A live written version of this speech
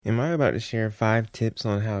Am I about to share 5 tips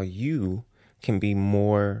on how you can be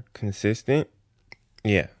more consistent?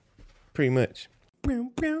 Yeah, pretty much.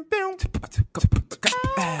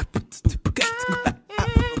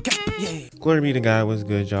 Glory be to God. What's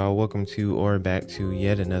good, y'all? Welcome to or back to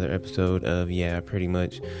yet another episode of Yeah, Pretty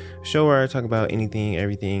Much, a show where I talk about anything,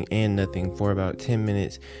 everything, and nothing for about 10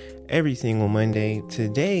 minutes every single Monday.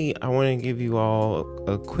 Today, I want to give you all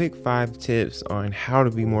a quick 5 tips on how to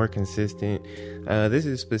be more consistent. This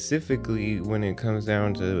is specifically when it comes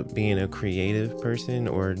down to being a creative person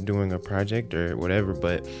or doing a project or whatever,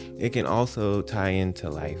 but it can also tie into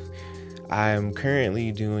life. I'm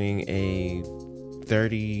currently doing a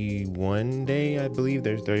 31 day, I believe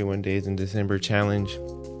there's 31 days in December challenge.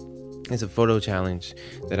 It's a photo challenge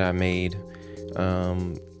that I made.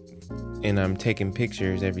 And I'm taking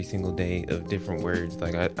pictures every single day of different words.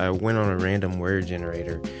 Like I went on a random word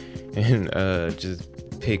generator and just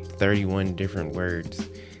picked 31 different words.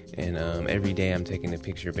 And every day I'm taking a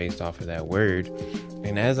picture based off of that word.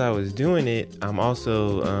 And as I was doing it, I'm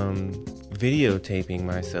also videotaping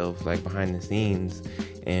myself like behind the scenes.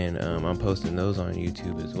 And I'm posting those on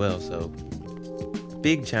YouTube as well. So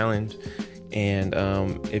big challenge. And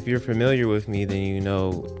if you're familiar with me, then you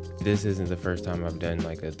know this isn't the first time I've done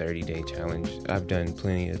like a 30-day challenge. I've done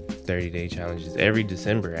plenty of 30-day challenges. Every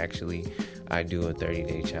December, actually, I do a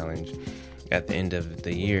 30-day challenge at the end of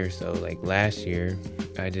the year. So like last year,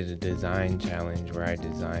 I did a design challenge where I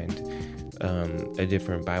designed a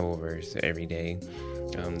different Bible verse every day.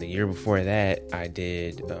 The year before that, I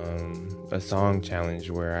did a song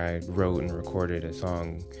challenge where I wrote and recorded a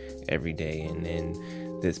song every day. And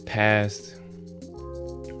then this past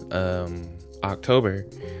October,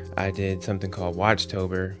 I did something called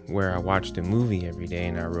Watchtober, where I watched a movie every day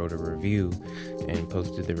and I wrote a review and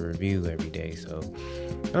posted the review every day. So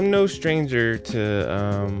I'm no stranger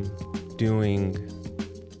to doing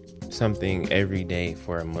something every day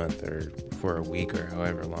for a month or for a week or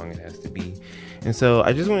however long it has to be. And so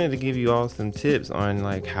I just wanted to give you all some tips on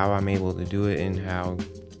like how I'm able to do it and how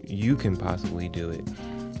you can possibly do it.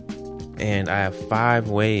 And I have 5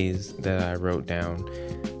 ways that I wrote down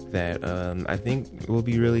that I think will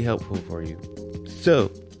be really helpful for you.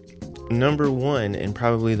 So, number 1, and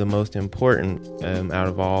probably the most important out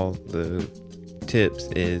of all the tips,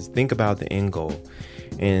 is think about the end goal.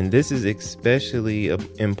 And this is especially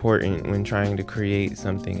important when trying to create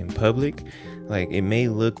something in public. Like, it may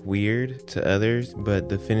look weird to others, but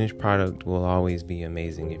the finished product will always be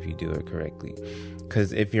amazing if you do it correctly.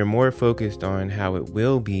 Because if you're more focused on how it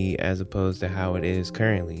will be as opposed to how it is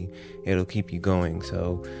currently, it'll keep you going.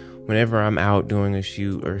 So whenever I'm out doing a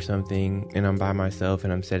shoot or something and I'm by myself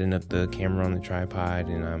and I'm setting up the camera on the tripod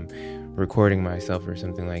and I'm recording myself or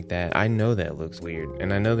something like that, I know that looks weird.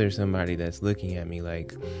 And I know there's somebody that's looking at me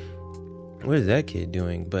like, what is that kid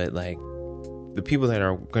doing? But like the people that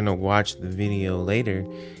are going to watch the video later,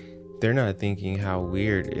 they're not thinking how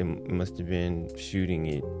weird it must have been shooting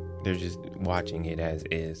it. They're just watching it as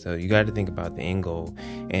is. So you got to think about the end goal.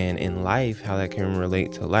 And in life, how that can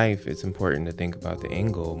relate to life, it's important to think about the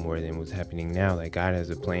end goal more than what's happening now. Like God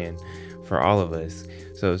has a plan for all of us.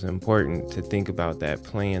 So it's important to think about that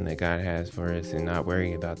plan that God has for us and not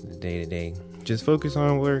worry about the day-to-day. Just focus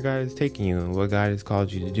on where God is taking you and what God has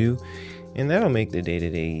called you to do. And that'll make the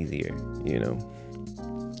day-to-day easier, you know.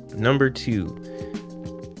 Number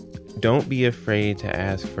 2, don't be afraid to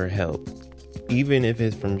ask for help. Even if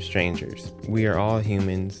it's from strangers. We are all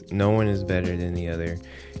humans. No one is better than the other.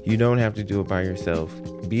 You don't have to do it by yourself.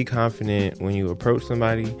 Be confident when you approach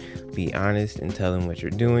somebody. Be honest and tell them what you're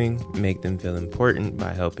doing. Make them feel important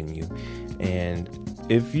by helping you. And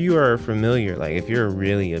if you are familiar, like if you're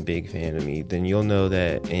really a big fan of me, then you'll know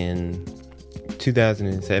that in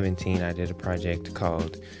 2017, I did a project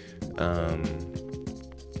called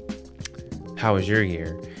How Was Your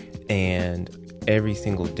Year? And every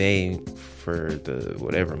single day for the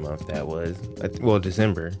whatever month that was, well,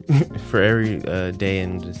 December, for every day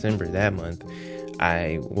in December that month,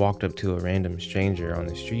 I walked up to a random stranger on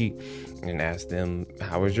the street and asked them,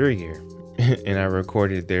 how was your year? And I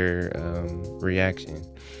recorded their reaction.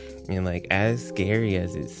 And like, as scary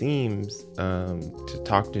as it seems to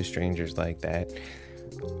talk to strangers like that,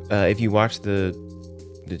 if you watch the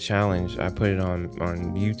challenge, I put it on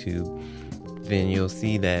YouTube, then you'll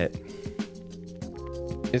see that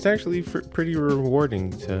it's actually pretty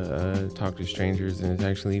rewarding to talk to strangers, and it's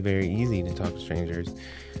actually very easy to talk to strangers.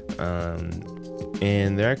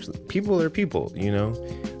 And they're actually, people are people, you know.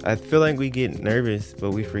 I feel like we get nervous,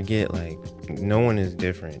 but we forget like no one is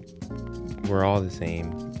different. We're all the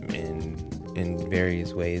same in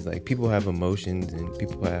various ways. Like people have emotions and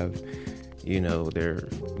people have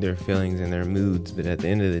their feelings and their moods. But at the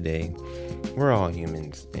end of the day, we're all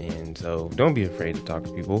humans, and so don't be afraid to talk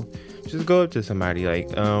to people. Just go up to somebody. Like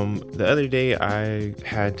the other day, I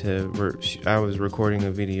was recording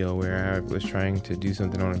a video where I was trying to do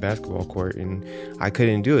something on a basketball court, and I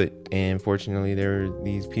couldn't do it. And fortunately, there were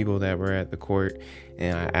these people that were at the court,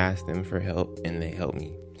 and I asked them for help, and they helped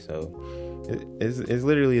me. So it's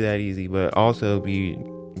literally that easy. But also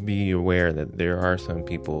be aware that there are some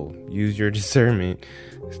people. Use your discernment.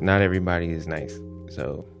 Not everybody is nice,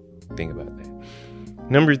 so think about that.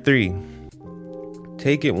 Number 3,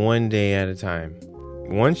 take it one day at a time.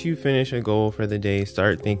 Once you finish a goal for the day,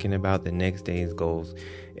 start thinking about the next day's goals.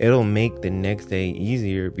 It'll make the next day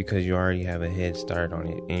easier because you already have a head start on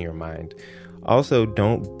it in your mind. Also,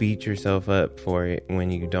 don't beat yourself up for it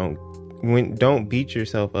don't beat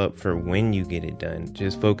yourself up for when you get it done.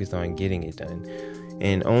 Just focus on getting it done.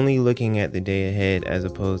 And only looking at the day ahead as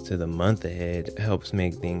opposed to the month ahead helps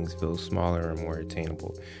make things feel smaller and more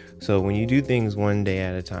attainable. So when you do things one day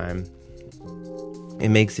at a time, it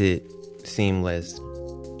makes it seem less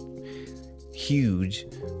huge,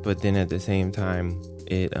 but then at the same time,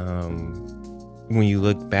 it when you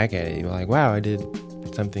look back at it, you're like, wow, I did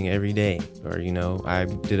something every day. Or, I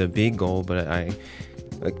did a big goal, but I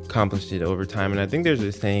accomplished it over time. And I think there's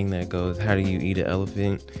a saying that goes, how do you eat an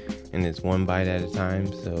elephant? And it's one bite at a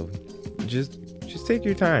time. So just take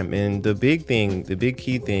your time. And the big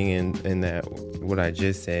key thing in that, what I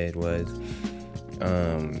just said was,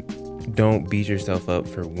 don't beat yourself up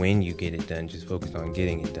for when you get it done. Just focus on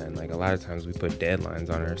getting it done. Like, a lot of times we put deadlines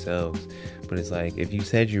on ourselves, but it's like, if you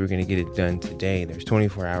said you were going to get it done today, there's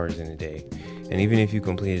 24 hours in a day. And even if you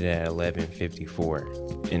completed it at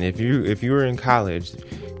 11:54, and if you were in college,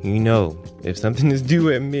 if something is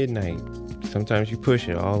due at midnight, sometimes you push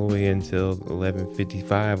it all the way until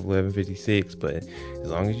 11:55, 11:56, but as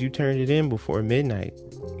long as you turned it in before midnight,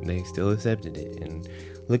 they still accepted it. And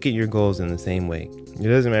look at your goals in the same way. It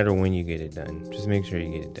doesn't matter when you get it done. Just make sure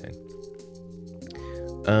you get it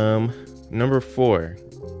done. Number 4,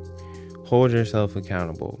 hold yourself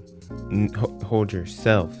accountable. Hold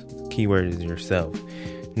yourself. Keyword is yourself.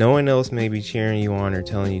 No one else may be cheering you on or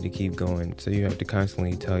telling you to keep going, so you have to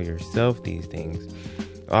constantly tell yourself these things.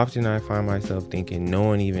 Often I find myself thinking, no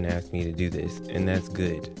one even asked me to do this, and that's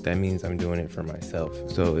good. That means I'm doing it for myself.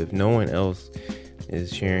 So if no one else is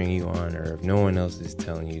cheering you on, or if no one else is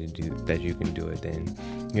telling you to do that, you can do it, then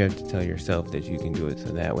you have to tell yourself that you can do it,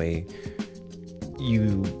 so that way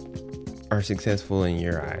you are successful in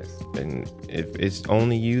your eyes. And if it's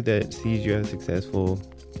only you that sees you as successful,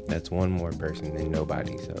 that's one more person than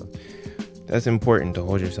nobody. So that's important, to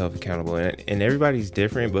hold yourself accountable. And everybody's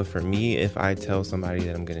different, but for me, if I tell somebody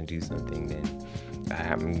that I'm going to do something, then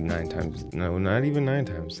not even 9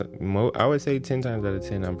 times. I would say 10 times out of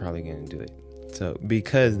 10, I'm probably going to do it. So,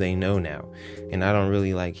 because they know now. And I don't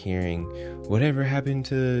really like hearing, whatever happened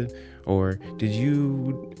to, or I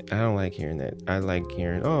don't like hearing that. I like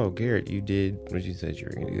hearing, oh, Garrett, you did what you said you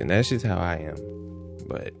were going to do. And that's just how I am.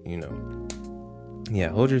 But, yeah,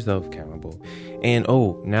 hold yourself accountable. And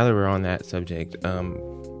now that we're on that subject,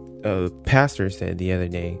 a pastor said the other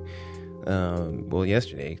day,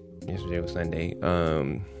 yesterday was Sunday,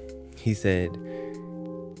 he said,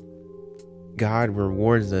 God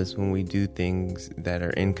rewards us when we do things that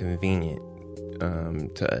are inconvenient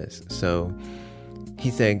to us. So he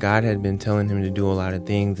said God had been telling him to do a lot of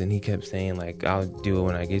things, and he kept saying, like, I'll do it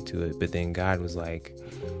when I get to it. But then God was like,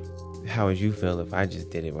 how would you feel if I just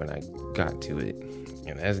did it when I got to it?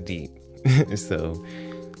 And that's deep. So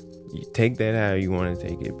you take that how you want to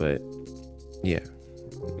take it. But yeah.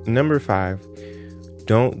 Number 5,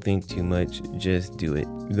 don't think too much. Just do it.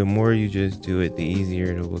 The more you just do it, the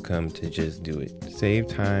easier it'll become to just do it. Save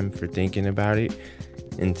time for thinking about it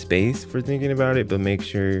and space for thinking about it, but make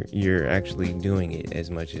sure you're actually doing it as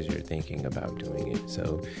much as you're thinking about doing it.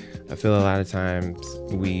 So I feel a lot of times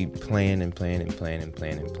we plan and plan and plan and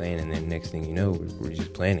plan and plan, and then next thing you know, we're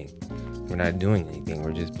just planning. We're not doing anything.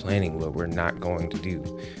 We're just planning what we're not going to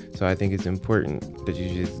do. So I think it's important that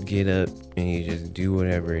you just get up and you just do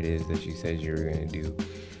whatever it is that you said you were going to do.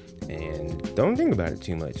 And don't think about it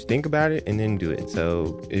too much. Think about it and then do it.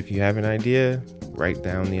 So if you have an idea, write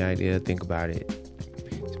down the idea, think about it,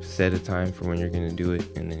 set a time for when you're going to do it,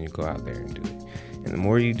 and then you go out there and do it. And the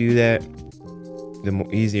more you do that, the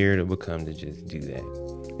more easier it'll become to just do that.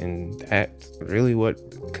 And that's really what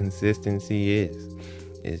consistency is.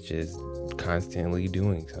 It's just constantly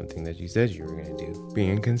doing something that you said you were going to do,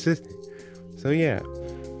 being consistent. So yeah,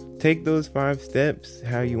 take those 5 steps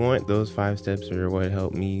how you want. Those 5 steps are what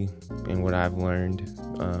helped me and what I've learned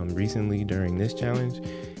recently during this challenge.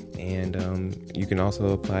 And you can also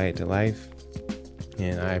apply it to life.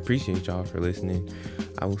 And I appreciate y'all for listening.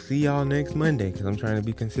 I will see y'all next Monday because I'm trying to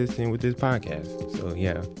be consistent with this podcast. So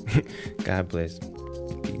yeah, God bless.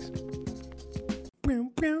 Peace.